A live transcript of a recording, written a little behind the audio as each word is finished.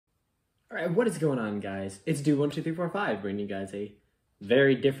All right, what is going on, guys? It's Dude12345 bringing you guys a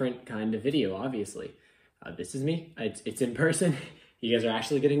very different kind of video, obviously. This is me. It's in person. You guys are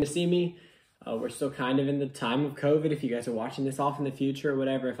actually getting to see me. We're still kind of in the time of COVID, if you guys are watching this off in the future or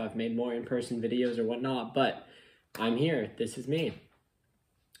whatever, if I've made more in-person videos or whatnot, but I'm here. This is me.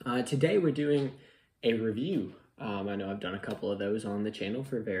 Today we're doing a review. I know I've done a couple of those on the channel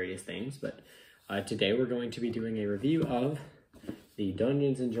for various things, but today we're going to be doing a review of the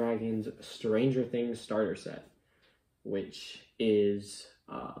Dungeons & Dragons Stranger Things starter set, which is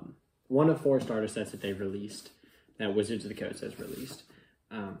one of 4 starter sets that they've released, that Wizards of the Coast has released.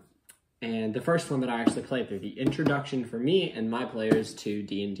 And the first one that I actually played through, the introduction for me and my players to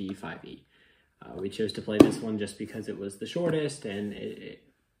D&D 5e. We chose to play this one just because it was the shortest, and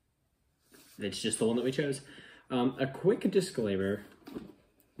it's just the one that we chose. A quick disclaimer,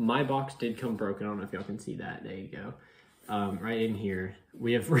 my box did come broken. I don't know if y'all can see that. There you go. Right in here.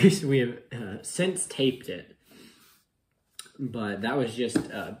 We have since taped it, but that was just,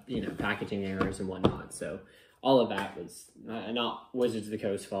 packaging errors and whatnot. So all of that was not Wizards of the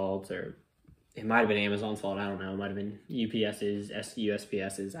Coast fault, or it might have been Amazon's fault. I don't know. It might have been UPS's,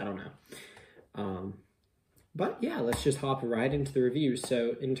 USPS's. I don't know. But yeah, let's just hop right into the review.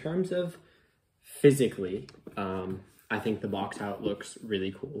 So in terms of physically, I think the box art looks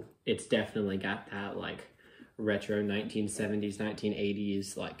really cool. It's definitely got that like retro 1970s,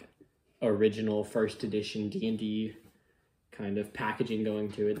 1980s, like original first edition D&D kind of packaging going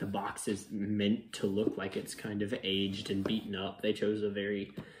to it. The box is meant to look like it's kind of aged and beaten up. They chose a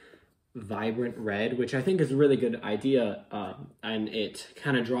very vibrant red, which I think is a really good idea, and it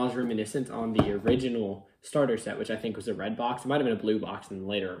kind of draws reminiscence on the original starter set, which I think was a red box. It might have been a blue box and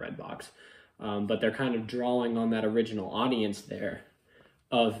later a red box, but they're kind of drawing on that original audience there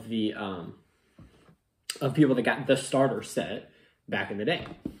of the of people that got the starter set back in the day.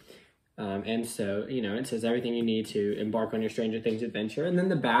 And so, it says everything you need to embark on your Stranger Things adventure. And then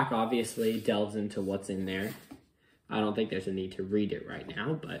the back obviously delves into what's in there. I don't think there's a need to read it right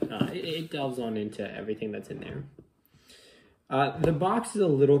now, but it delves on into everything that's in there. The box is a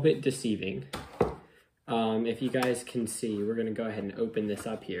little bit deceiving. If you guys can see, we're going to go ahead and open this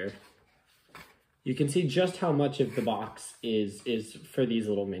up here. You can see just how much of the box is for these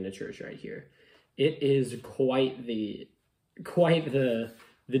little miniatures right here. It is quite the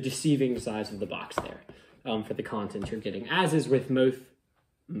deceiving size of the box there, for the content you're getting, as is with most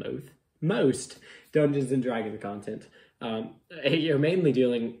Dungeons and Dragons content. You're mainly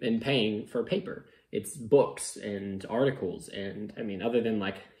dealing and paying for paper. It's books and articles, and I mean, other than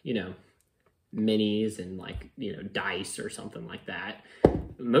like, minis and like, dice or something like that,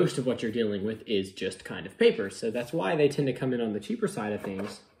 most of what you're dealing with is just kind of paper. So that's why they tend to come in on the cheaper side of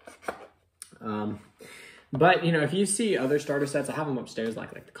things. But, if you see other starter sets, I have them upstairs,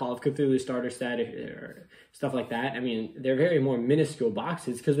 like the Call of Cthulhu starter set or stuff like that. I mean, they're very more minuscule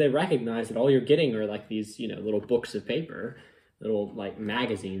boxes because they recognize that all you're getting are like these, little books of paper, little like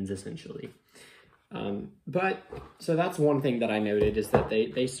magazines essentially. But so that's one thing that I noted, is that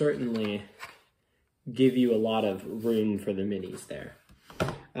they certainly give you a lot of room for the minis there.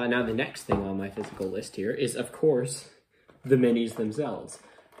 Now the next thing on my physical list here is, of course, the minis themselves.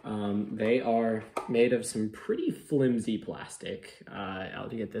 They are made of some pretty flimsy plastic. I'll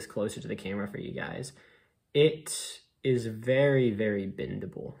get this closer to the camera for you guys. It is very, very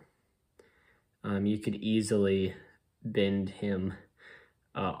bendable. You could easily bend him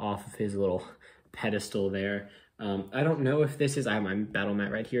off of his little pedestal there. I don't know if this is, I have my battle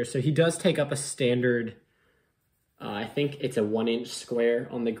mat right here. So he does take up a standard, I think it's a 1-inch square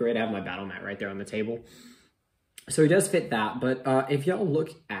on the grid. I have my battle mat right there on the table. So he does fit that, but if y'all look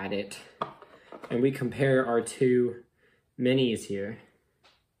at it and we compare our 2 minis here,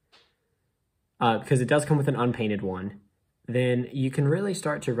 because it does come with an unpainted one, then you can really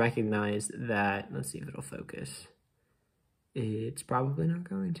start to recognize that, let's see if it'll focus. It's probably not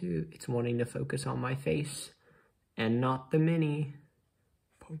going to. It's wanting to focus on my face and not the mini.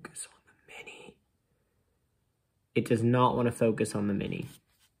 Focus on the mini. It does not want to focus on the mini.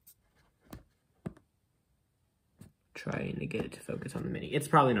 Trying to get it to focus on the mini. It's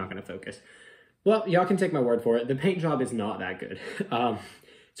probably not going to focus. Well, y'all can take my word for it. The paint job is not that good.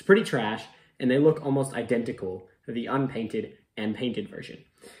 It's pretty trash, and they look almost identical to the unpainted and painted version.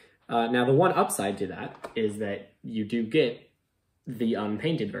 Now, the one upside to that is that you do get the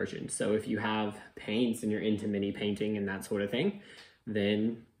unpainted version. So if you have paints and you're into mini painting and that sort of thing,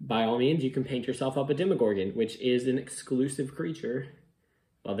 then by all means, you can paint yourself up a Demogorgon, which is an exclusive creature.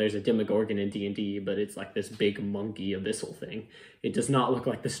 Well, there's a Demogorgon in D&D, but it's like this big monkey abyssal thing. It does not look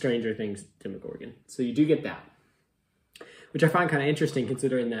like the Stranger Things Demogorgon. So you do get that. which I find kind of interesting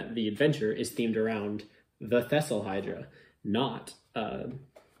considering that the adventure is themed around the Thessal Hydra, not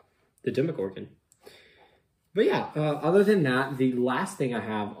the Demogorgon. But yeah, other than that, the last thing I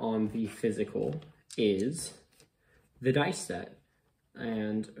have on the physical is the dice set.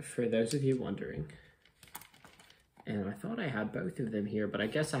 And for those of you wondering, and I thought I had both of them here, but I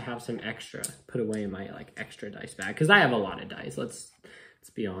guess I have some extra put away in my like extra dice bag because I have a lot of dice. Let's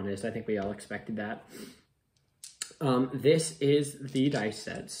be honest. I think we all expected that. This is the dice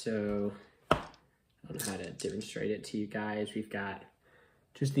set. So I don't know how to demonstrate it to you guys. We've got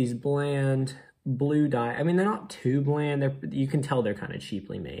just these bland blue die. I mean, they're not too bland. You can tell they're kind of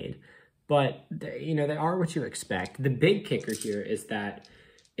cheaply made, but they are what you expect. The big kicker here is that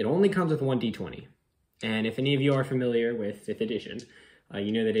it only comes with one D20. And if any of you are familiar with 5th edition,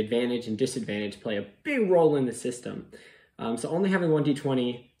 you know that advantage and disadvantage play a big role in the system. So only having one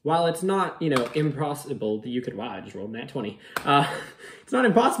D20, while it's not, impossible, you could, wow, I just rolled that 20. It's not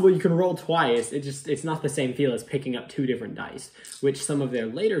impossible, you can roll twice. It's not the same feel as picking up 2 different dice, which some of their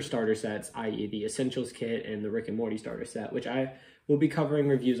later starter sets, i.e. the Essentials Kit and the Rick and Morty starter set, which I will be covering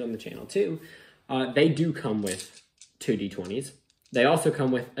reviews on the channel too, they do come with 2 D20s. They also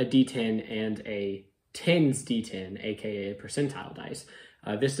come with a D10 and a 10's D10, aka a percentile dice.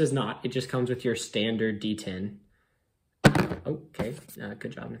 This does not, it just comes with your standard D10. Okay,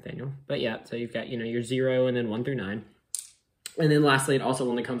 good job, Nathaniel. But yeah, so you've got, your 0 and then 1 through 9. And then lastly, it also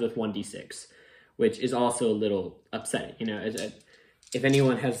only comes with 1 D6, which is also a little upsetting. If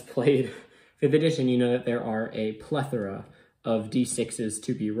anyone has played 5th edition, you know that there are a plethora of D6s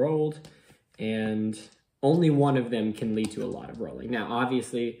to be rolled, and only one of them can lead to a lot of rolling. Now,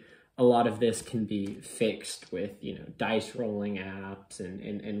 obviously, a lot of this can be fixed with, dice rolling apps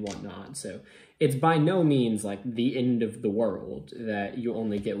and whatnot. So it's by no means like the end of the world that you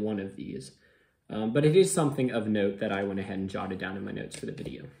only get one of these. But it is something of note that I went ahead and jotted down in my notes for the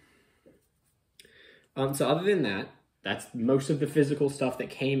video. So other than that, that's most of the physical stuff that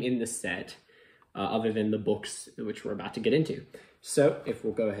came in the set, other than the books, which we're about to get into. So if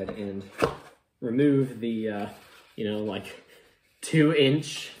we'll go ahead and remove the,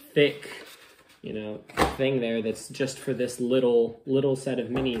 2-inch thick, thing there that's just for this little set of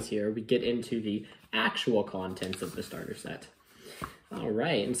minis here, we get into the actual contents of the starter set. All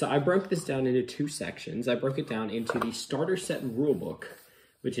right, and so I broke this down into 2 sections. I broke it down into the starter set rulebook,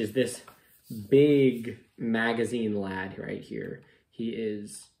 which is this big magazine lad right here. He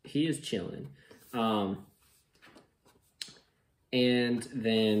is chilling. And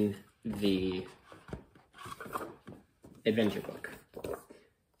then the adventure book,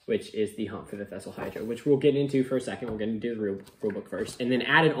 which is the Hunt for the Thessal Hydra, which we'll get into for a second. We're going to do the rule book first. And then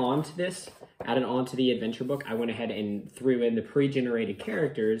added on to the adventure book, I went ahead and threw in the pre-generated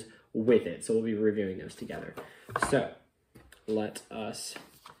characters with it. So we'll be reviewing those together. So let us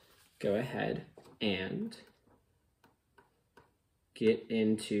go ahead and get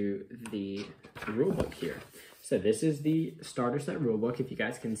into the rule book here. So this is the starter set rulebook. If you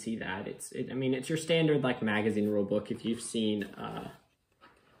guys can see that, it's your standard like magazine rulebook. If you've seen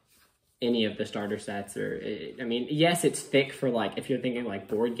any of the starter sets, yes, it's thick for like if you're thinking like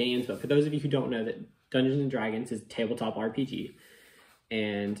board games, but for those of you who don't know, that Dungeons and Dragons is a tabletop RPG,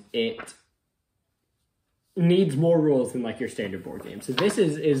 and it needs more rules than like your standard board game. So this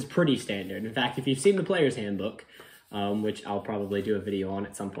is pretty standard. In fact, if you've seen the player's handbook, which I'll probably do a video on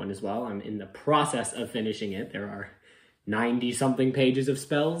at some point as well. I'm in the process of finishing it. There are 90-something pages of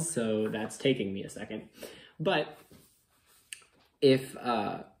spells, so that's taking me a second. But if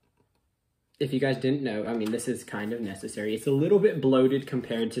you guys didn't know, this is kind of necessary. It's a little bit bloated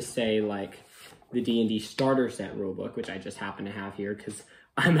compared to, say, like the D&D starter set rulebook, which I just happen to have here because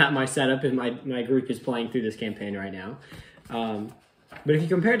I'm at my setup and my group is playing through this campaign right now. But if you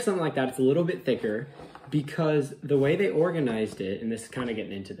compare it to something like that, it's a little bit thicker, because the way they organized it, and this is kind of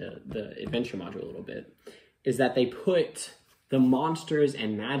getting into the adventure module a little bit, is that they put the monsters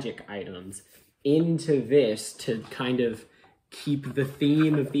and magic items into this to kind of keep the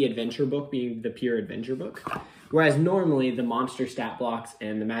theme of the adventure book being the pure adventure book. Whereas normally the monster stat blocks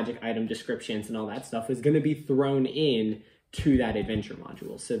and the magic item descriptions and all that stuff is going to be thrown in to that adventure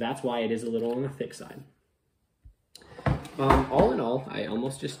module. So that's why it is a little on the thick side. All in all, I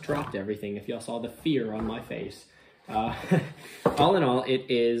almost just dropped everything if y'all saw the fear on my face. All in all, it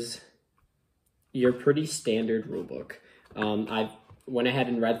is your pretty standard rulebook. I went ahead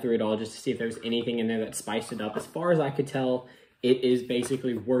and read through it all just to see if there was anything in there that spiced it up. As far as I could tell, it is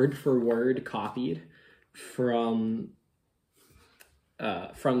basically word for word copied from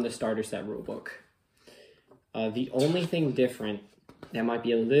the starter set rulebook. The only thing different, that might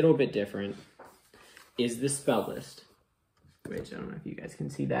be a little bit different, is the spell list. which I don't know if you guys can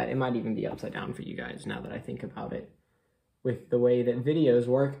see that. It might even be upside down for you guys now that I think about it. With the way that videos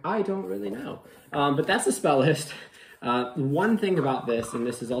work, I don't really know. But that's the spell list. One thing about this, and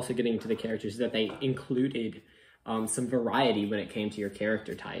this is also getting to the characters, is that they included some variety when it came to your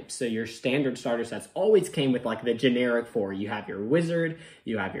character types. So your standard starter sets always came with like the generic 4. You have your wizard,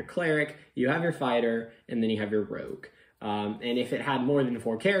 you have your cleric, you have your fighter, and then you have your rogue. And if it had more than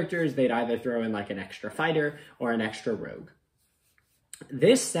 4 characters, they'd either throw in like an extra fighter or an extra rogue.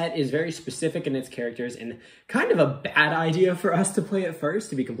 This set is very specific in its characters and kind of a bad idea for us to play at first,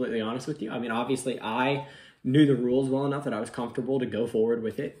 to be completely honest with you. I mean, obviously I knew the rules well enough that I was comfortable to go forward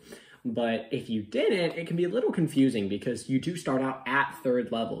with it. But if you didn't, it can be a little confusing because you do start out at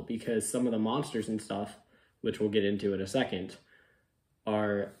 3rd level because some of the monsters and stuff, which we'll get into in a second,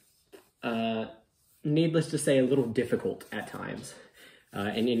 are, needless to say, a little difficult at times.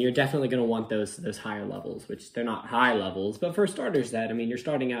 And you're definitely going to want those higher levels, which they're not high levels, but for a starter set, I mean, you're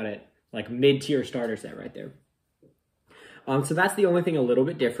starting out at like mid-tier starter set right there. So that's the only thing a little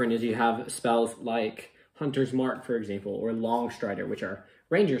bit different is you have spells like Hunter's Mark, for example, or Long Strider, which are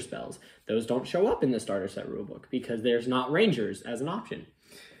ranger spells. Those don't show up in the starter set rulebook because there's not rangers as an option.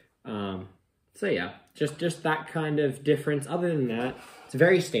 So yeah, just that kind of difference. Other than that, it's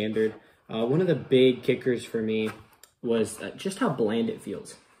very standard. One of the big kickers for me was just how bland it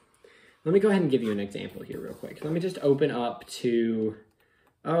feels. Let me go ahead and give you an example here real quick. Let me just open up to,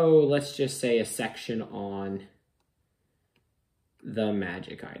 let's just say a section on the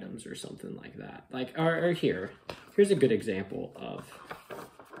magic items or something like that. Like, or here's a good example of,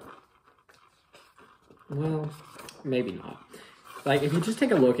 well, maybe not. Like, if you just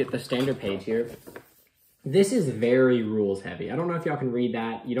take a look at the standard page here, this is very rules heavy. I don't know if y'all can read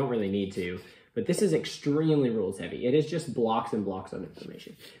that. You don't really need to. But this is extremely rules heavy. It is just blocks and blocks of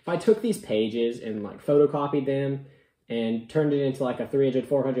information. If I took these pages and like photocopied them and turned it into like a 300,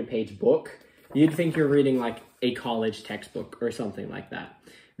 400 page book, you'd think you're reading like a college textbook or something like that.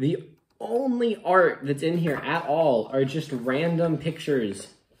 The only art that's in here at all are just random pictures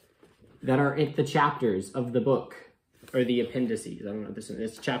that are at the chapters of the book or the appendices. I don't know, this one,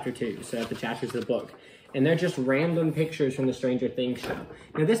 it's chapter 2, so at the chapters of the book. And they're just random pictures from the Stranger Things show.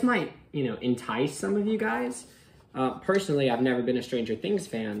 Now, this might, entice some of you guys. Personally, I've never been a Stranger Things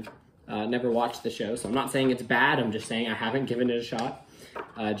fan, never watched the show, so I'm not saying it's bad. I'm just saying I haven't given it a shot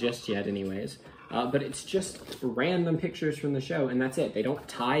just yet anyways. But it's just random pictures from the show, and that's it. They don't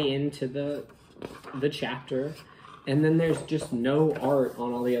tie into the chapter, and then there's just no art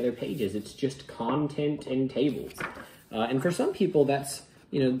on all the other pages. It's just content and tables. And for some people, that's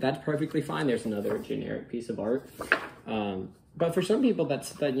perfectly fine. There's another generic piece of art. But for some people,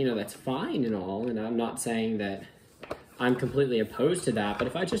 that's fine and all. And I'm not saying that I'm completely opposed to that. But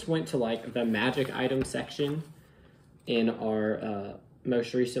if I just went to like the magic item section in our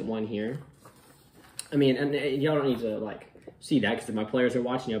most recent one here, I mean, and y'all don't need to like see that because if my players are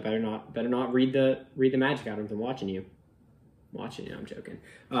watching you, better not read the magic items. I'm watching you. I'm joking.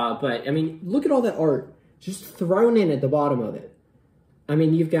 But I mean, look at all that art just thrown in at the bottom of it. I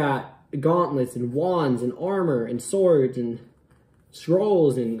mean, you've got gauntlets and wands and armor and swords and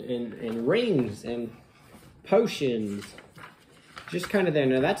scrolls and rings and potions. Just kind of there.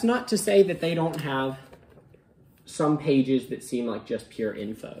 Now, that's not to say that they don't have some pages that seem like just pure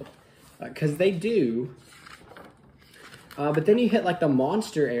info. Because they do. But then you hit like the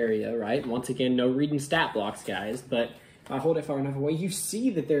monster area, right? Once again, no reading stat blocks, guys. But if I hold it far enough away, you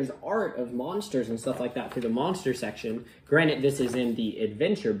see that there's art of monsters and stuff like that through the monster section. Granted, this is in the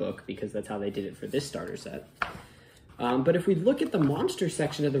adventure book because that's how they did it for this starter set. But if we look at the monster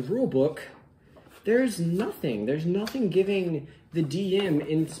section of the rule book, there's nothing. There's nothing giving the DM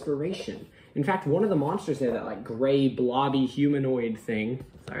inspiration. In fact, one of the monsters there, that like gray blobby humanoid thing.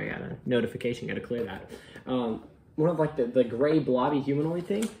 Sorry, I got a notification, gotta clear that. One of like the gray blobby humanoid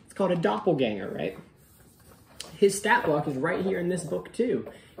thing, it's called a doppelganger, right? His stat block is right here in this book too.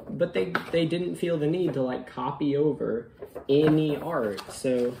 But they didn't feel the need to like copy over any art.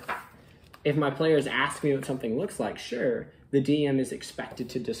 So if my players ask me what something looks like, sure, the DM is expected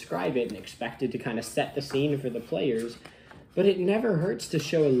to describe it and expected to kind of set the scene for the players. But it never hurts to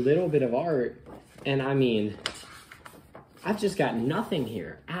show a little bit of art. And I mean, I've just got nothing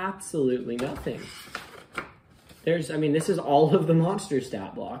here. Absolutely nothing. This is all of the monster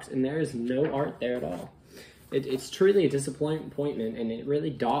stat blocks, and there is no art there at all. It's truly a disappointment, and it really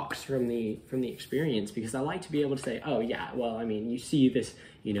docks from the experience, because I like to be able to say, oh yeah, well, I mean, you see this,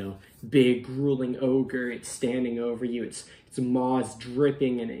 big grueling ogre, it's standing over you, its maws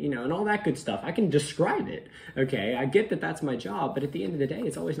dripping, and and all that good stuff. I can describe it, okay? I get that that's my job, but at the end of the day,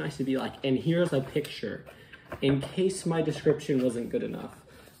 it's always nice to be like, and here's a picture in case my description wasn't good enough,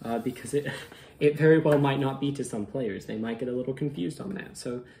 because it very well might not be to some players. They might get a little confused on that.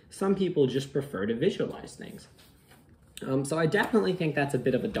 So some people just prefer to visualize things. So I definitely think that's a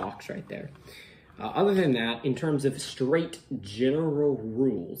bit of a dox right there. Other than that, in terms of straight general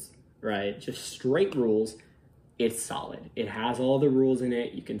rules, right, just straight rules, it's solid. It has all the rules in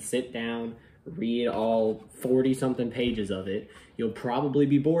it. You can sit down, read all 40-something pages of it. You'll probably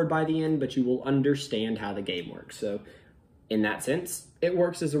be bored by the end, but you will understand how the game works. So in that sense, it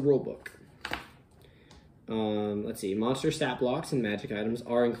works as a rule book. Let's see, monster stat blocks and magic items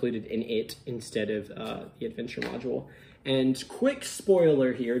are included in it instead of the adventure module. And quick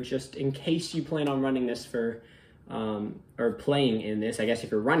spoiler here, just in case you plan on running this for, or playing in this, I guess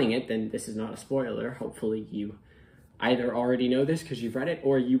if you're running it, then this is not a spoiler. Hopefully you either already know this because you've read it,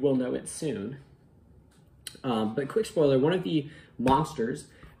 or you will know it soon. But quick spoiler, one of the monsters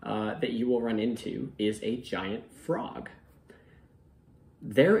that you will run into is a giant frog.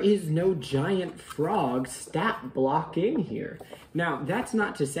 There is no giant frog stat block in here. Now, that's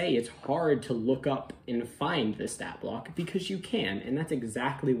not to say it's hard to look up and find the stat block, because you can, and that's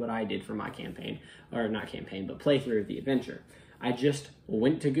exactly what I did for my campaign, or not campaign, but playthrough of the adventure. I just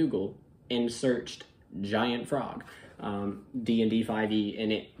went to Google and searched giant frog, DND 5e,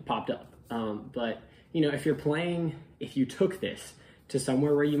 and it popped up. But, you know, if you're playing, if you took this to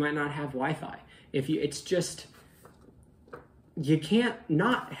somewhere where you might not have Wi-Fi, it's just, you can't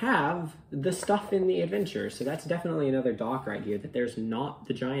not have the stuff in the adventure. So that's definitely another dock right here, that there's not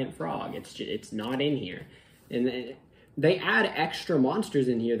the giant frog. It's not in here. And they add extra monsters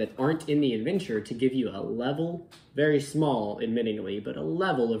in here that aren't in the adventure to give you a level, very small, admittingly, but a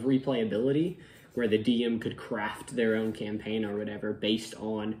level of replayability where the DM could craft their own campaign or whatever based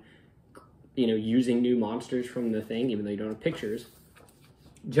on, you know, using new monsters from the thing, even though you don't have pictures.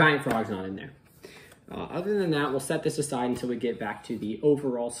 Giant frog's not in there. Other than that, we'll set this aside until we get back to the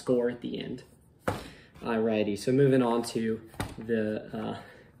overall score at the end. Alrighty, so moving on to the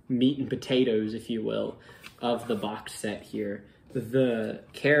meat and potatoes, if you will, of the box set here. The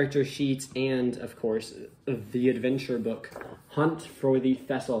character sheets and, of course, the adventure book, Hunt for the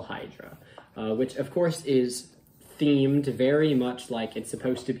Fessel Hydra, which, of course, is themed very much like it's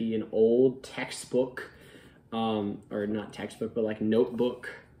supposed to be an old textbook, or not textbook, but like notebook,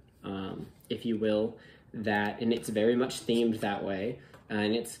 if you will, and it's very much themed that way,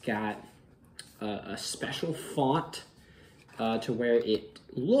 and it's got a special font to where it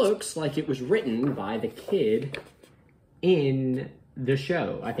looks like it was written by the kid in the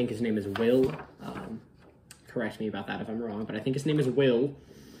show. I think his name is Will. Correct me about that if I'm wrong, but I think his name is Will.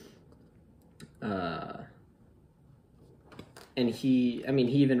 And he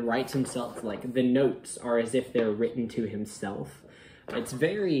even writes himself, like, the notes are as if they're written to himself. It's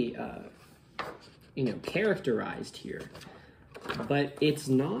very, you know, characterized here, but it's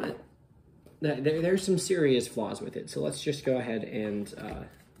not, there's some serious flaws with it. So let's just go ahead and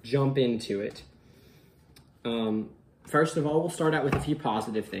jump into it. First of all, we'll start out with a few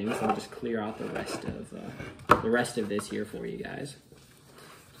positive things. I'll just clear out the rest of this here for you guys.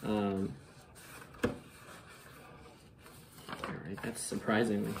 All right, that's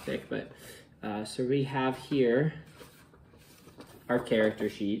surprisingly thick, but so we have here our character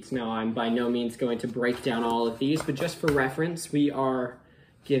sheets. Now, I'm by no means going to break down all of these, but just for reference, we are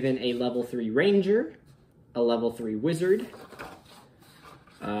given a level 3 ranger, a level 3 wizard,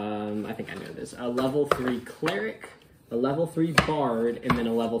 I think I know this, a level 3 cleric, a level 3 bard, and then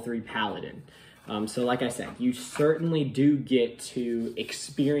a level 3 paladin. So like I said, you certainly do get to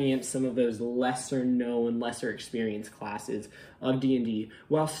experience some of those lesser known, lesser experienced classes of D&D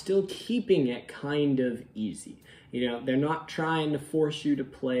while still keeping it kind of easy. You know, they're not trying to force you to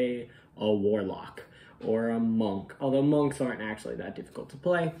play a warlock or a monk, although monks aren't actually that difficult to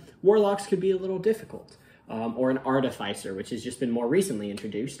play. Warlocks could be a little difficult. Or an artificer, which has just been more recently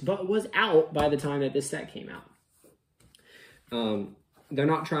introduced, but was out by the time that this set came out. They're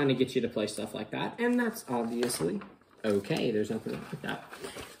not trying to get you to play stuff like that, and that's obviously okay. There's nothing wrong with that.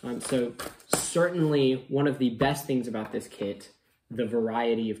 So certainly one of the best things about this kit, the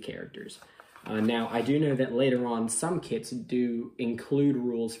variety of characters. Now, I do know that later on, some kits do include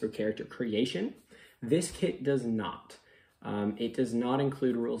rules for character creation. This kit does not. It does not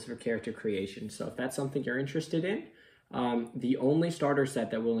include rules for character creation. So if that's something you're interested in, the only starter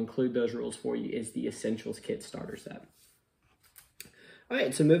set that will include those rules for you is the Essentials Kit starter set. All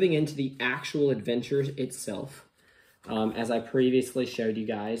right, so moving into the actual adventures itself. As I previously showed you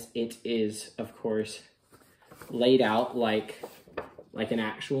guys, it is, of course, laid out like an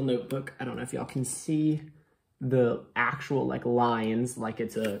actual notebook. I don't know if y'all can see the actual like lines, like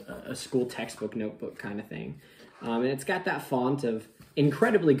it's a school textbook notebook kind of thing. And it's got that font of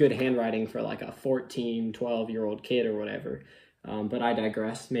incredibly good handwriting for like a 14, 12-year-old kid or whatever. But I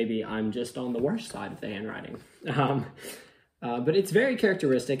digress. Maybe I'm just on the worst side of the handwriting. But it's very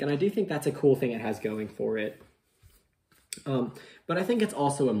characteristic, and I do think that's a cool thing it has going for it. But I think it's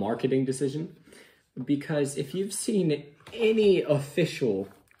also a marketing decision, because if you've seen any official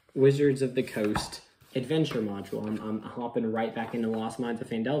Wizards of the Coast adventure module, I'm hopping right back into Lost Mines of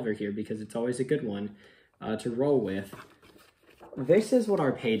Phandelver here because it's always a good one to roll with. This is what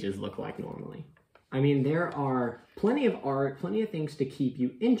our pages look like normally. I mean, there are plenty of art, plenty of things to keep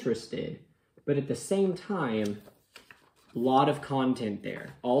you interested, but at the same time, a lot of content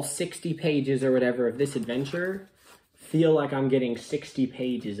there. All 60 pages or whatever of this adventure feel like I'm getting 60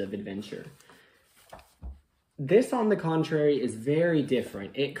 pages of adventure. This, on the contrary, is very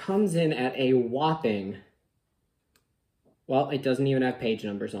different. It comes in at a whopping, well, it doesn't even have page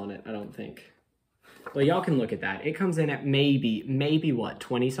numbers on it, I don't think. Well, y'all can look at that. It comes in at maybe what,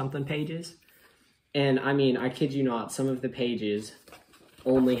 20-something pages? And I mean, I kid you not, some of the pages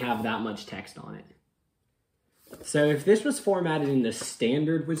only have that much text on it. So if this was formatted in the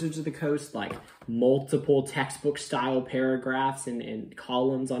standard Wizards of the Coast, like multiple textbook style paragraphs and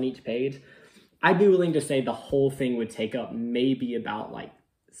columns on each page, I'd be willing to say the whole thing would take up maybe about like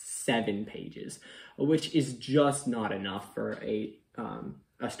 7 pages, which is just not enough for a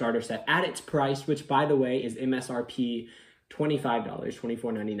starter set at its price, which by the way is MSRP $25,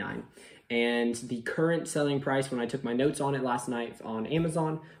 $24.99. And the current selling price when I took my notes on it last night on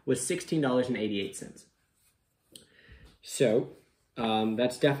Amazon was $16.88. So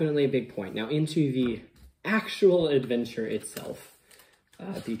that's definitely a big point. Now into the actual adventure itself,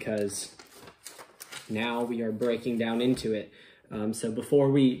 because now we are breaking down into it. So before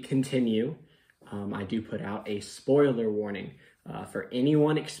we continue, I do put out a spoiler warning. For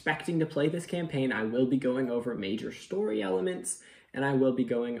anyone expecting to play this campaign, I will be going over major story elements, and I will be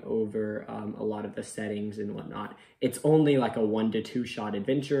going over a lot of the settings and whatnot. It's only like a 1 to 2 shot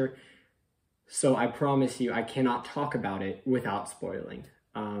adventure, so I promise you I cannot talk about it without spoiling.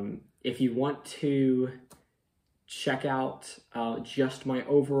 If you want to check out just my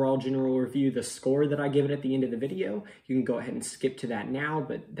overall general review, the score that I give it at the end of the video, you can go ahead and skip to that now,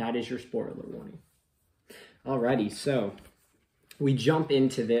 but that is your spoiler warning. Alrighty, so we jump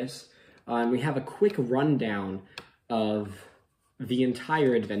into this, and we have a quick rundown of the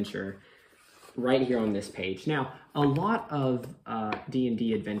entire adventure right here on this page. Now, a lot of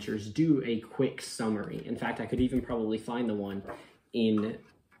D&D adventures do a quick summary. In fact, I could even probably find the one in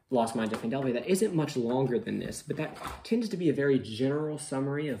Lost Mines of Phandelver that isn't much longer than this, but that tends to be a very general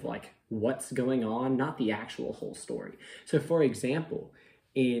summary of like what's going on, not the actual whole story. So for example,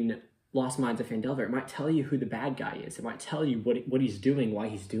 in Lost Mines of Phandelver, it might tell you who the bad guy is. It might tell you what he's doing, why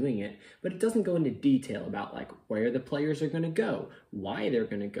he's doing it, but it doesn't go into detail about like where the players are going to go, why they're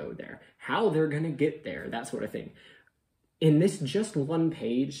going to go there, how they're going to get there, that sort of thing. In this just one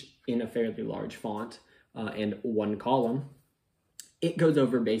page in a fairly large font and one column, it goes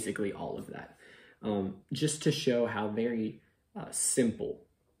over basically all of that, just to show how very simple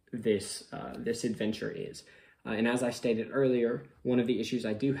this adventure is. And as I stated earlier, one of the issues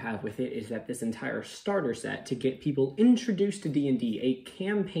I do have with it is that this entire starter set, to get people introduced to D&D, a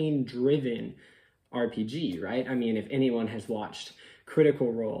campaign-driven RPG, right? I mean, if anyone has watched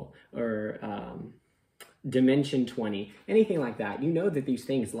Critical Role or Dimension 20, anything like that, you know that these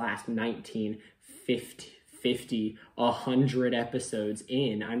things last 19, 50, 100 episodes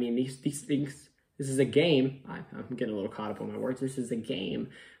in. I mean, these things, this is a game, I'm getting a little caught up on my words, this is a game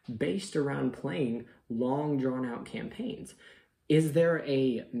based around playing long drawn-out campaigns. Is there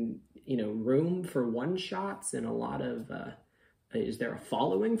a room for one-shots and a lot of is there a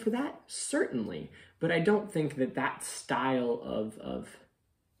following for that? Certainly, but I don't think that style of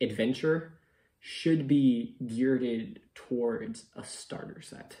adventure should be geared towards a starter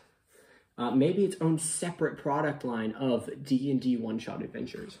set. Maybe its own separate product line of D&D one-shot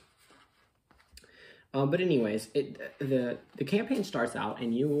adventures. But anyways, the campaign starts out,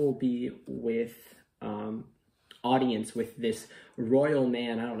 and you will be with audience with this royal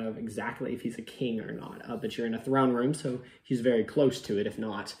man. I don't know exactly if he's a king or not, but you're in a throne room, so he's very close to it, if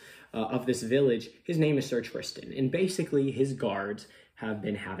not, of this village. His name is Sir Tristan, and basically his guards have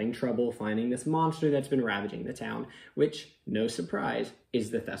been having trouble finding this monster that's been ravaging the town, which, no surprise, is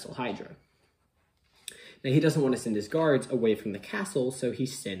the Thessal Hydra. Now, he doesn't want to send his guards away from the castle, so he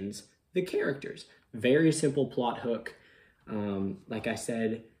sends the characters. Very simple plot hook. Like I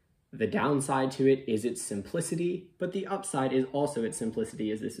said, the downside to it is its simplicity, but the upside is also its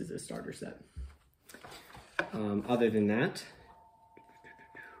simplicity, as this is a starter set. Other than that,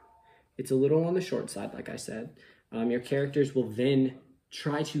 it's a little on the short side, like I said. Your characters will then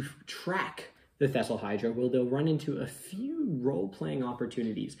try to track the Thessal Hydra, where they'll run into a few role-playing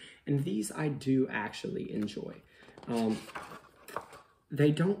opportunities, and these I do actually enjoy.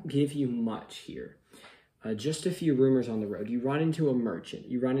 They don't give you much here. Just a few rumors on the road. You run into a merchant,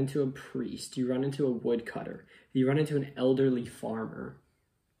 you run into a priest, you run into a woodcutter, you run into an elderly farmer.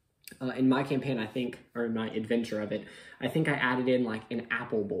 In my campaign, I think, or in my adventure of it, I think I added in like an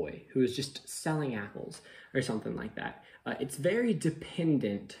apple boy who is just selling apples or something like that. It's very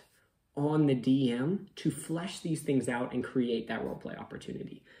dependent on the DM to flesh these things out and create that roleplay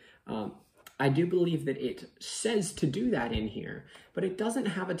opportunity. I do believe that it says to do that in here, but it doesn't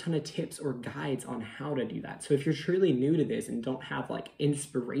have a ton of tips or guides on how to do that. So if you're truly new to this and don't have like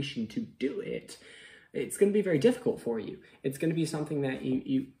inspiration to do it, it's going to be very difficult for you. It's going to be something that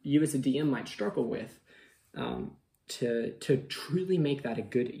you as a DM might struggle with to truly make that a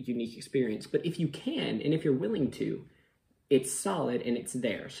good, unique experience. But if you can, and if you're willing to, it's solid and it's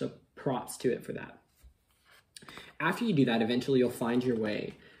there. So props to it for that. After you do that, eventually you'll find your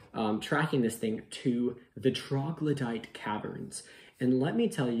way tracking this thing to the Troglodyte Caverns. And let me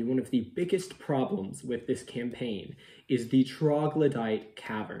tell you, one of the biggest problems with this campaign is the Troglodyte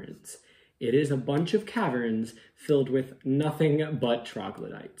Caverns. It is a bunch of caverns filled with nothing but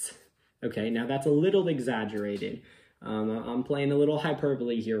troglodytes. Okay, now that's a little exaggerated. I'm playing a little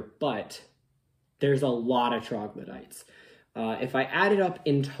hyperbole here, but there's a lot of troglodytes. If I add it up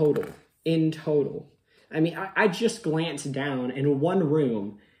in total, I mean, I just glanced down and one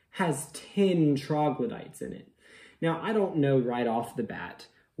room has 10 troglodytes in it. Now, I don't know right off the bat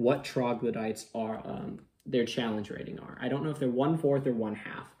what troglodytes are, their challenge rating are. I don't know if they're 1/4 or 1/2.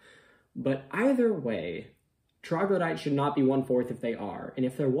 But either way, troglodytes should not be 1/4 if they are. And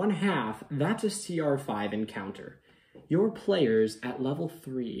if they're 1/2, that's a CR5 encounter. Your players at level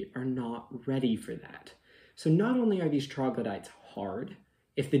 3 are not ready for that. So not only are these troglodytes hard,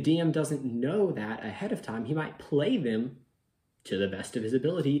 if the DM doesn't know that ahead of time, he might play them to the best of his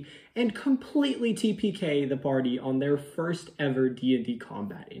ability and completely TPK the party on their first ever D&D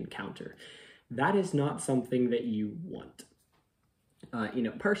combat encounter. That is not something that you want. You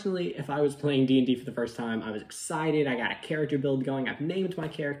know, personally, if I was playing D&D for the first time, I was excited, I got a character build going, I've named my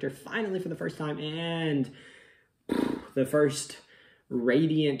character finally for the first time, and the first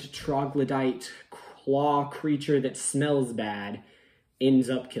radiant troglodyte claw creature that smells bad ends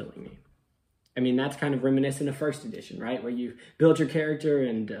up killing me. I mean, that's kind of reminiscent of first edition, right? Where you build your character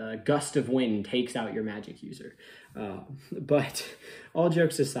and a gust of wind takes out your magic user. But all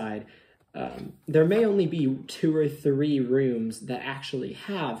jokes aside, there may only be 2 or 3 rooms that actually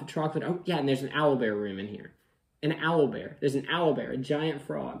have troglodyte. Oh, yeah, and there's an owlbear room in here. An owlbear. There's an owlbear, a giant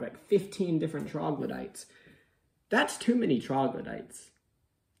frog, like 15 different troglodytes. That's too many troglodytes.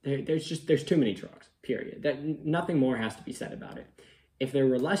 There's too many trogs, period. Nothing more has to be said about it. If there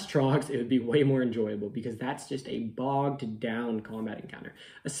were less trogs, it would be way more enjoyable because that's just a bogged down combat encounter,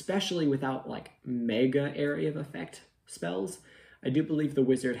 especially without like mega area of effect spells. I do believe the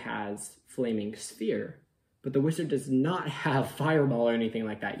wizard has Flaming Sphere, but the wizard does not have Fireball or anything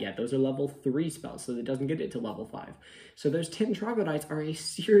like that yet. Those are level 3 spells, so it doesn't get it to level 5. So those 10 troglodytes are a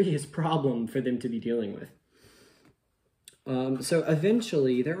serious problem for them to be dealing with. So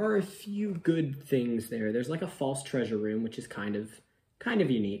eventually, there are a few good things there. There's like a false treasure room, which is kind of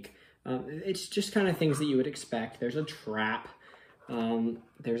unique. It's just kind of things that you would expect. There's a trap.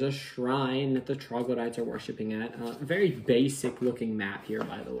 There's a shrine that the troglodytes are worshipping at. Very basic looking map here,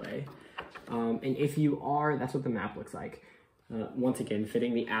 by the way. And if you are, that's what the map looks like. Once again,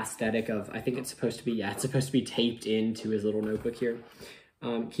 fitting the aesthetic of, I think it's supposed to be, yeah, it's supposed to be taped into his little notebook here.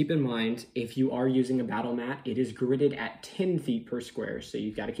 Keep in mind, if you are using a battle mat, it is gridded at 10 feet per square. So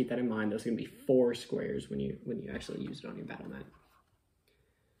you've got to keep that in mind. Those are going to be 4 squares when you actually use it on your battle mat.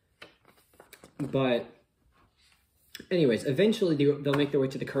 But anyways, eventually they'll make their way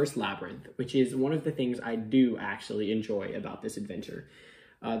to the Cursed Labyrinth, which is one of the things I do actually enjoy about this adventure.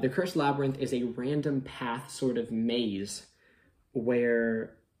 The Cursed Labyrinth is a random path sort of maze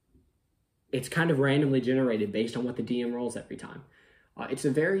where it's kind of randomly generated based on what the DM rolls every time. It's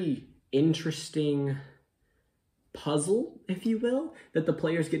a very interesting puzzle, if you will, that the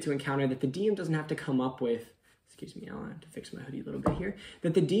players get to encounter that the DM doesn't have to come up with. Excuse me, I'll have to fix my hoodie a little bit here.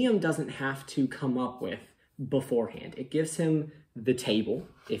 That the DM doesn't have to come up with beforehand. It gives him the table,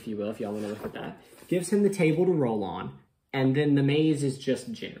 if you will, if y'all want to look at that. It gives him the table to roll on, and then the maze is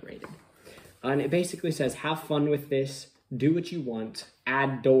just generated. And it basically says, have fun with this, do what you want,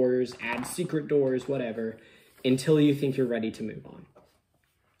 add doors, add secret doors, whatever, until you think you're ready to move on.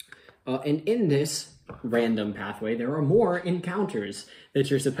 And in this random pathway, there are more encounters that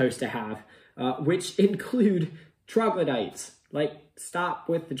you're supposed to have, which include troglodytes. Like, stop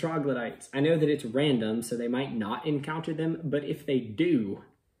with the troglodytes. I know that it's random, so they might not encounter them, but if they do,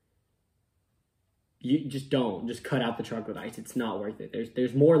 you just don't. Just cut out the troglodytes. It's not worth it.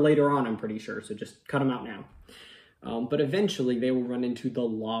 There's more later on, I'm pretty sure, so just cut them out now. But eventually, they will run into the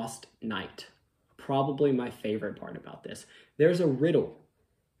Lost Knight. Probably my favorite part about this. There's a riddle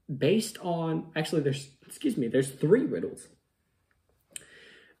based on... Actually, there's 3 riddles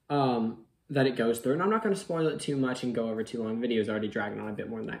that it goes through. And I'm not going to spoil it too much and go over too long. The video's already dragging on a bit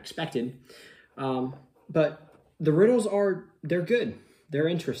more than I expected. But the riddles they're good. They're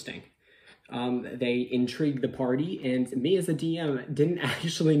interesting. They intrigue the party, and me as a DM didn't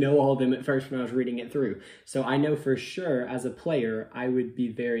actually know all of them at first when I was reading it through. So I know for sure, as a player, I would be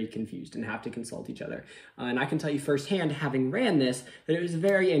very confused and have to consult each other. And I can tell you firsthand, having ran this, that it was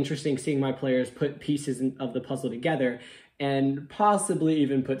very interesting seeing my players put pieces of the puzzle together and possibly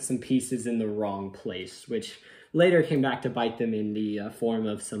even put some pieces in the wrong place, which later came back to bite them in the form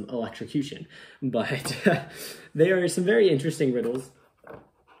of some electrocution. But they are some very interesting riddles.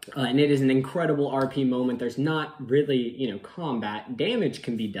 And it is an incredible RP moment. There's not really, combat. Damage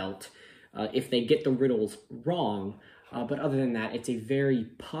can be dealt if they get the riddles wrong. But other than that, it's a very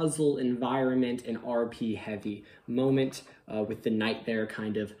puzzle environment and RP heavy moment with the knight there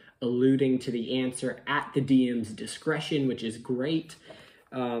kind of alluding to the answer at the DM's discretion, which is great.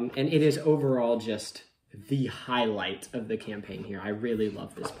 And it is overall just the highlight of the campaign here. I really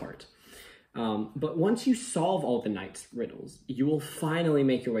love this part. But once you solve all the knight's riddles, you will finally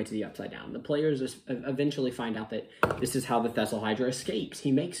make your way to the Upside Down. The players eventually find out that this is how the Thessal Hydra escapes.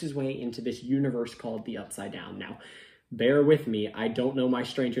 He makes his way into this universe called the Upside Down. Now, bear with me, I don't know my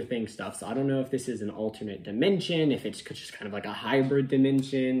Stranger Things stuff, so I don't know if this is an alternate dimension, if it's just kind of like a hybrid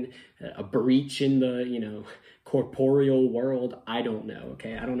dimension, a breach in the, corporeal world. I don't know,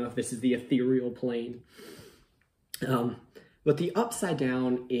 okay? I don't know if this is the ethereal plane. But the Upside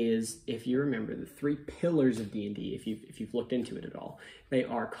Down is, if you remember, the 3 pillars of D&D, if you've looked into it at all. They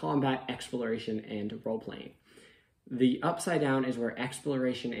are combat, exploration, and role-playing. The Upside Down is where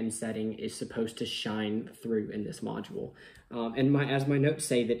exploration and setting is supposed to shine through in this module. And as my notes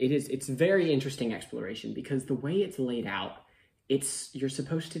say, that it's very interesting exploration, because the way it's laid out, you're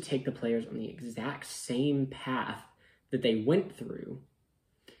supposed to take the players on the exact same path that they went through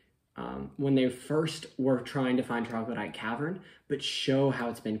when they first were trying to find Troglodyte Cavern, but show how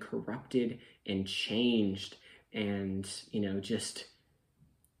it's been corrupted and changed and, just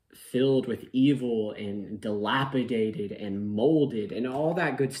filled with evil and dilapidated and molded and all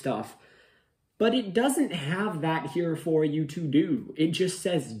that good stuff. But it doesn't have that here for you to do. It just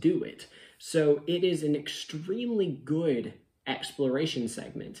says do it. So it is an extremely good exploration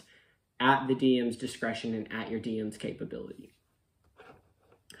segment at the DM's discretion and at your DM's capability.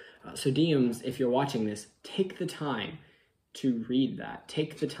 So DMs, if you're watching this, take the time to read that.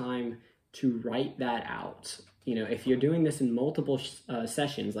 Take the time to write that out. If you're doing this in multiple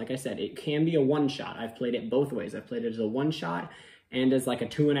sessions, like I said, it can be a one-shot. I've played it both ways. I've played it as a one-shot and as like a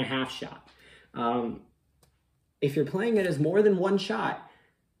 2.5 shot. If you're playing it as more than one shot,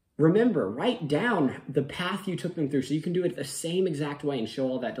 remember, write down the path you took them through so you can do it the same exact way and show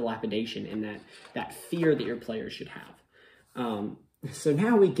all that dilapidation and that fear that your players should have. So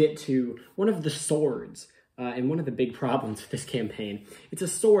now we get to one of the swords, and one of the big problems with this campaign. It's a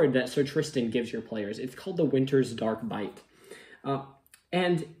sword that Sir Tristan gives your players. It's called the Winter's Dark Bite.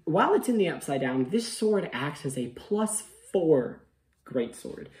 And while it's in the Upside Down, this sword acts as a +4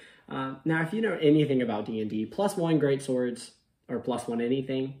 greatsword. Now, if you know anything about D&D, +1 greatswords, or +1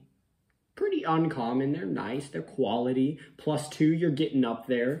 anything, pretty uncommon. They're nice, they're quality. +2, you're getting up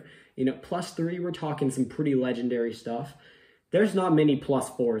there. +3, we're talking some pretty legendary stuff. There's not many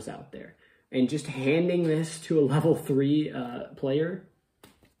 +4s out there. And just handing this to a level 3 player,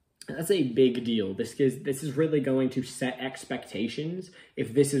 that's a big deal. This is really going to set expectations,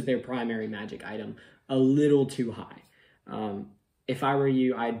 if this is their primary magic item, a little too high. If I were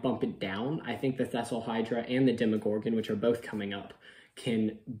you, I'd bump it down. I think the Thessal Hydra and the Demogorgon, which are both coming up,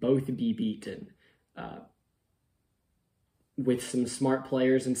 can both be beaten with some smart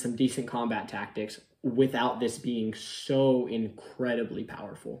players and some decent combat tactics, without this being so incredibly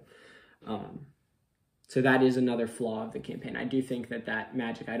powerful. So that is another flaw of the campaign. I do think that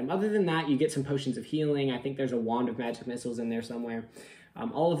magic item, other than that, you get some potions of healing. I think there's a wand of magic missiles in there somewhere.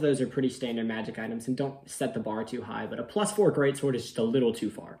 All of those are pretty standard magic items and don't set the bar too high, but a +4 greatsword is just a little too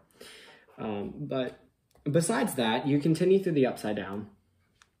far. But besides that, you continue through the Upside Down.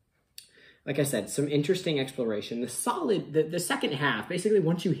 like I said, some interesting exploration. The second half, basically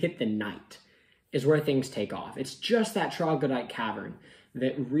once you hit the night, is where things take off. It's just that troglodyte cavern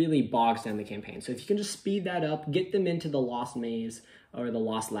that really bogs down the campaign. So if you can just speed that up, get them into the Lost Maze, or the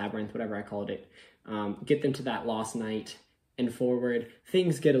Lost Labyrinth, whatever I called it, get them to that Lost Night and forward,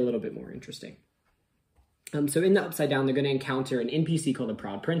 things get a little bit more interesting. So in the Upside Down, they're going to encounter an NPC called the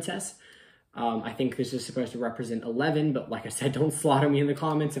Proud Princess. I think this is supposed to represent 11, but like I said, don't slaughter me in the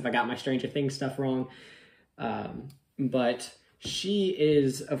comments if I got my Stranger Things stuff wrong. But she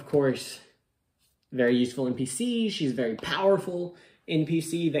is, of course, very useful NPC. She's a very powerful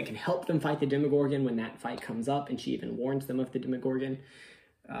NPC that can help them fight the Demogorgon when that fight comes up, and she even warns them of the Demogorgon.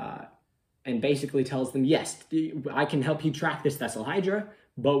 And basically tells them, yes, I can help you track this Thessal Hydra,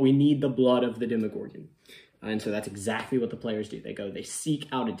 but we need the blood of the Demogorgon. And so that's exactly what the players do. They seek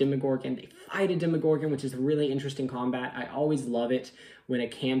out a Demogorgon, they fight a Demogorgon, which is a really interesting combat. I always love it when a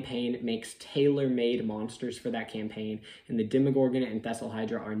campaign makes tailor-made monsters for that campaign, and the Demogorgon and Thessal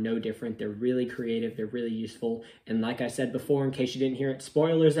Hydra are no different. They're really creative, they're really useful, and like I said before, in case you didn't hear it,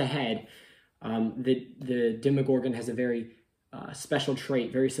 spoilers ahead, the Demogorgon has a very special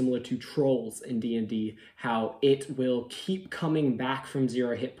trait, very similar to trolls in D&D, how it will keep coming back from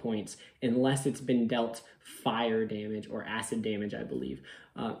 0 hit points unless it's been dealt fire damage or acid damage, I believe.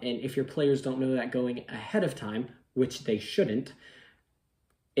 And if your players don't know that going ahead of time, which they shouldn't,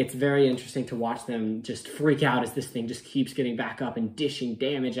 it's very interesting to watch them just freak out as this thing just keeps getting back up and dishing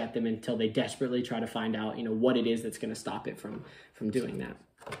damage at them until they desperately try to find out, what it is that's going to stop it from doing that.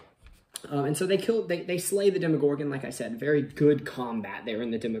 And so they slay the Demogorgon, like I said. Very good combat there in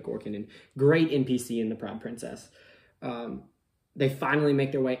the Demogorgon, and great NPC in the Proud Princess. They finally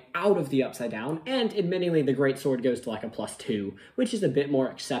make their way out of the Upside Down, and admittingly, the Great Sword goes to like a +2, which is a bit more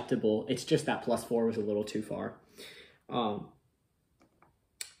acceptable. It's just that +4 was a little too far.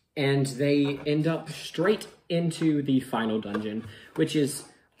 And they end up straight into the final dungeon, which is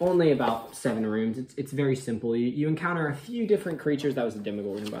only about 7 rooms. It's very simple. You encounter a few different creatures. That was the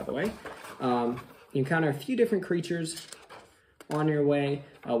Demogorgon, by the way. You encounter a few different creatures on your way.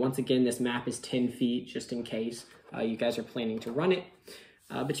 Once again, this map is 10 feet, just in case you guys are planning to run it.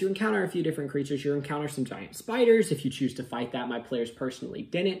 But you encounter a few different creatures. You encounter some giant spiders. If you choose to fight that, my players personally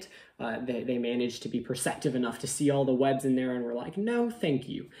didn't. They managed to be perceptive enough to see all the webs in there and were like, no, thank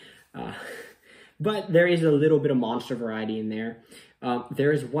you. But there is a little bit of monster variety in there.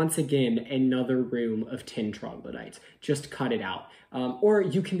 There is once again another room of 10 troglodytes. Just cut it out. Or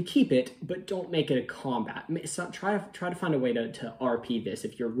you can keep it, but don't make it a combat. So try to find a way to RP this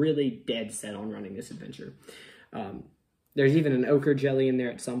if you're really dead set on running this adventure. There's even an ochre jelly in there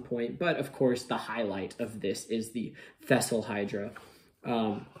at some point, but of course the highlight of this is the Thessal Hydra,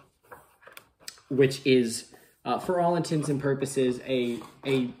 which is, for all intents and purposes, a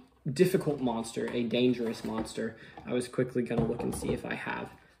difficult monster, a dangerous monster. I was quickly going to look and see if I have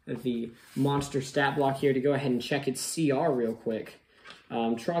the monster stat block here to go ahead and check its CR real quick.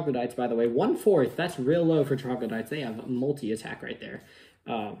 Troglodytes, by the way, 1/4, that's real low for troglodytes. They have multi-attack right there.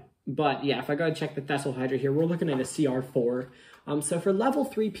 But yeah, if I go and check the Thessal Hydra here, we're looking at a CR4. So for level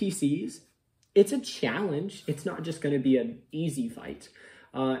 3 PCs, it's a challenge. It's not just going to be an easy fight.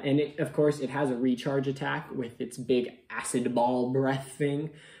 And of course, it has a recharge attack with its big acid ball breath thing.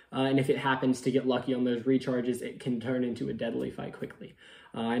 And if it happens to get lucky on those recharges, it can turn into a deadly fight quickly.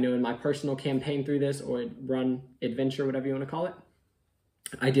 I know in my personal campaign through this, or run, adventure, whatever you want to call it,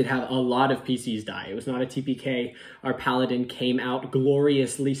 I did have a lot of PCs die. It was not a TPK. Our paladin came out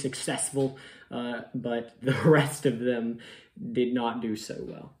gloriously successful, but the rest of them did not do so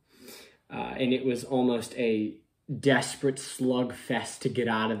well. And it was almost a desperate slugfest to get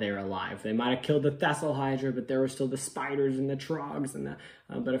out of there alive. They might have killed the Thessal Hydra, but there were still the spiders and the trogs and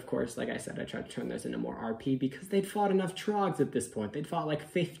but of course, like I said, I tried to turn those into more RP because they'd fought enough trogs at this point. They'd fought like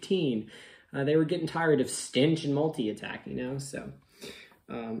 15. They were getting tired of stench and multi-attack, so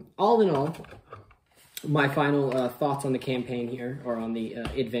all in all, my final thoughts on the campaign here, or on the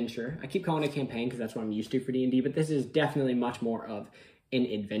adventure. I keep calling it a campaign because that's what I'm used to for D&D, but this is definitely much more of an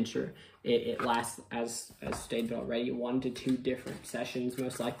adventure. It lasts, as stated already, 1 to 2 different sessions,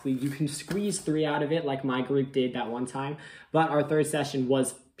 most likely. You can squeeze 3 out of it, like my group did that one time, but our 3rd session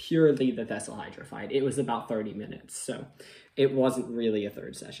was purely the Thessal Hydra fight. It was about 30 minutes, so it wasn't really a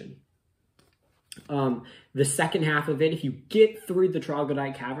 3rd session. The second half of it, if you get through the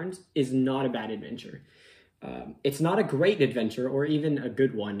Troglodyte Caverns, is not a bad adventure. It's not a great adventure, or even a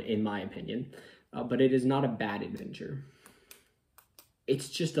good one, in my opinion, but it is not a bad adventure. It's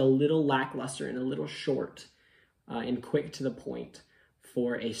just a little lackluster and a little short and quick to the point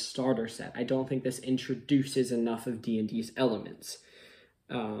for a starter set. I don't think this introduces enough of D&D's elements.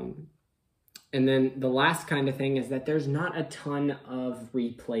 And then the last kind of thing is that there's not a ton of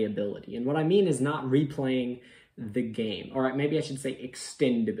replayability. And what I mean is not replaying the game, or maybe I should say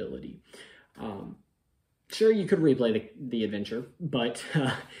extendability. Sure, you could replay the adventure, but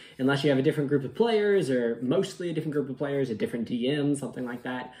unless you have a different group of players, or mostly a different group of players, a different DM, something like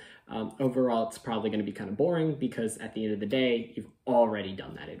that, overall it's probably going to be kind of boring, because at the end of the day, you've already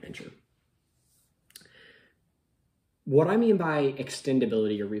done that adventure. What I mean by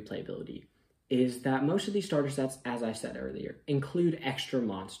extendability or replayability is that most of these starter sets, as I said earlier, include extra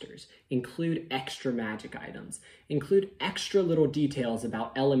monsters, include extra magic items, include extra little details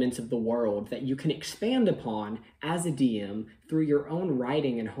about elements of the world that you can expand upon as a DM through your own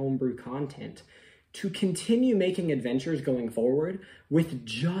writing and homebrew content to continue making adventures going forward with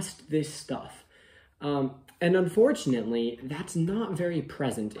just this stuff. And unfortunately, that's not very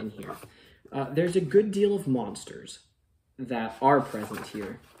present in here. There's a good deal of monsters that are present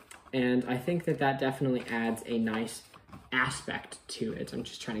here, and I think that that definitely adds a nice aspect to it. I'm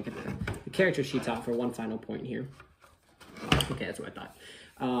just trying to get the character sheets out for one final point here. Okay, that's what I thought.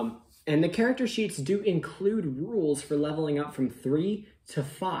 And the character sheets do include rules for leveling up from 3 to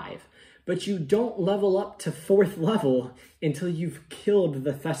 5, but you don't level up to 4th level until you've killed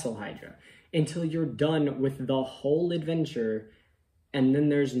the Thessal Hydra, until you're done with the whole adventure, and then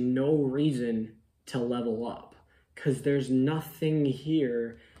there's no reason to level up, because there's nothing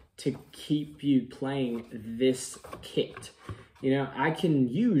here to keep you playing this kit. You know, I can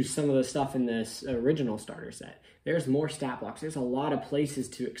use some of the stuff in this original starter set. There's more stat blocks. There's a lot of places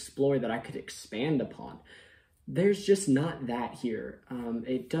to explore that I could expand upon. There's just not that here.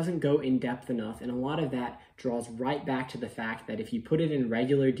 It doesn't go in depth enough, and a lot of that draws right back to the fact that if you put it in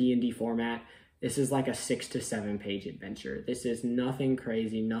regular D&D format, this is like a 6 to 7 page adventure. This is nothing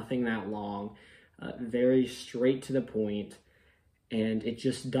crazy, nothing that long, very straight to the point. And it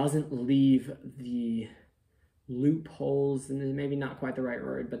just doesn't leave the loopholes, and maybe not quite the right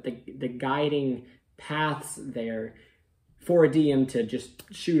word, but the guiding paths there for a DM to just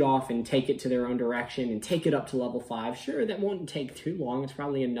shoot off and take it to their own direction and take it up to level 5. Sure, that won't take too long. It's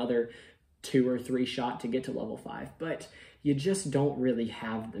probably another 2 or 3 shot to get to level 5, but you just don't really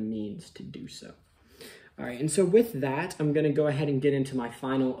have the means to do so. All right, and so with that, I'm going to go ahead and get into my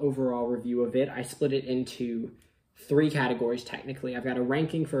final overall review of it. I split it into 3 categories, technically. I've got a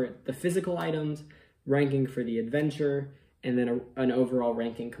ranking for the physical items, ranking for the adventure, and then an overall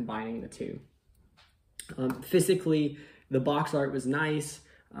ranking combining the two. Physically, the box art was nice,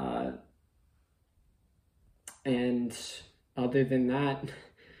 and other than that,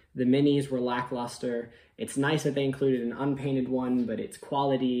 the minis were lackluster. It's nice that they included an unpainted one, but its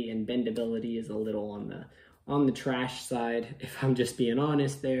quality and bendability is a little on the trash side, if I'm just being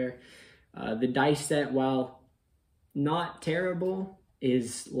honest there. The dice set, while not terrible,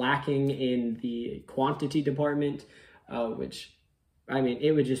 is lacking in the quantity department, which, I mean,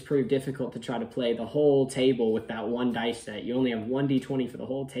 it would just prove difficult to try to play the whole table with that one dice set. You only have 1d20 for the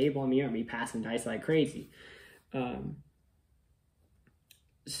whole table. I mean, you're going to be passing dice like crazy.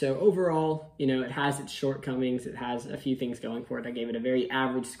 So overall, you know, it has its shortcomings. It has a few things going for it. I gave it a very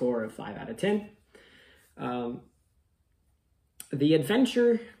average score of 5 out of 10. The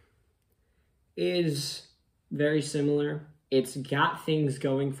adventure is very similar. It's got things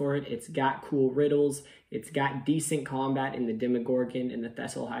going for it. It's got cool riddles. It's got decent combat in the Demogorgon and the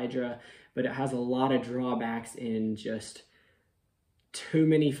Thessal Hydra, but it has a lot of drawbacks in just too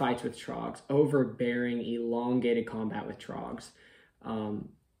many fights with Trogs, overbearing, elongated combat with Trogs.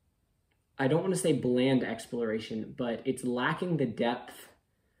 I don't want to say bland exploration, but it's lacking the depth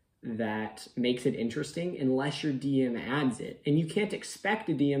that makes it interesting unless your DM adds it. And you can't expect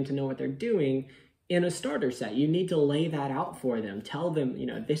a DM to know what they're doing in a starter set. You need to lay that out for them. Tell them, you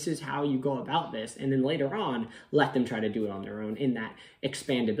know, this is how you go about this. And then later on, let them try to do it on their own in that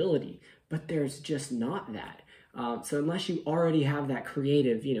expandability. But there's just not that. So unless you already have that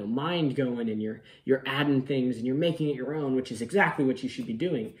creative, you know, mind going, and you're adding things and you're making it your own, which is exactly what you should be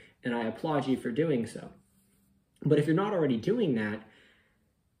doing, and I applaud you for doing so. But if you're not already doing that,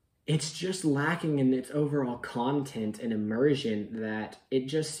 it's just lacking in its overall content and immersion, that it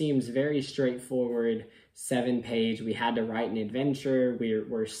just seems very straightforward, 7-page, we had to write an adventure,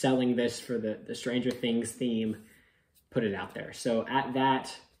 we're selling this for the Stranger Things theme, put it out there. So at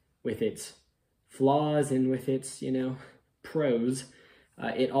that, with its flaws and with its, you know, pros,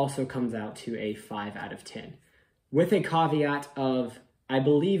 it also comes out to a 5 out of 10. With a caveat of, I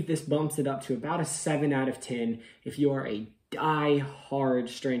believe this bumps it up to about a 7 out of 10 if you are a die-hard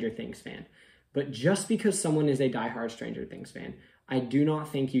Stranger Things fan. But just because someone is a die-hard Stranger Things fan, I do not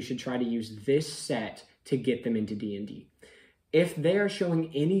think you should try to use this set to get them into D&D. if they are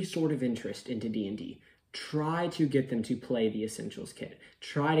showing any sort of interest into D&D, try to get them to play the Essentials kit.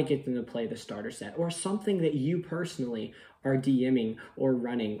 Try to get them to play the starter set or something that you personally are DMing or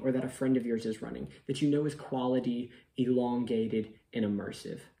running, or that a friend of yours is running, that you know is quality, elongated, and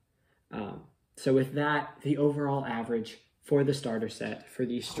immersive. So with that, the overall average for the starter set, for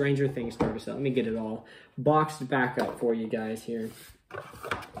the Stranger Things starter set, let me get it all boxed back up for you guys here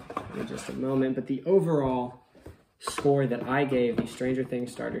in just a moment. But the overall score that I gave the Stranger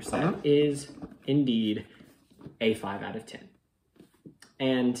Things starter set is indeed a 5 out of 10.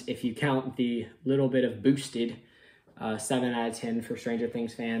 And if you count the little bit of boosted 7 out of 10 for Stranger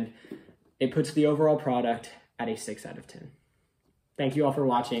Things fan, it puts the overall product at a 6 out of 10. Thank you all for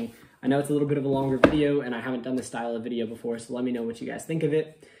watching. I know it's a little bit of a longer video, and I haven't done this style of video before, so let me know what you guys think of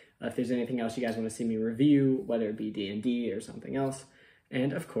it. If there's anything else you guys want to see me review, whether it be D&D or something else.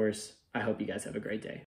 And of course, I hope you guys have a great day.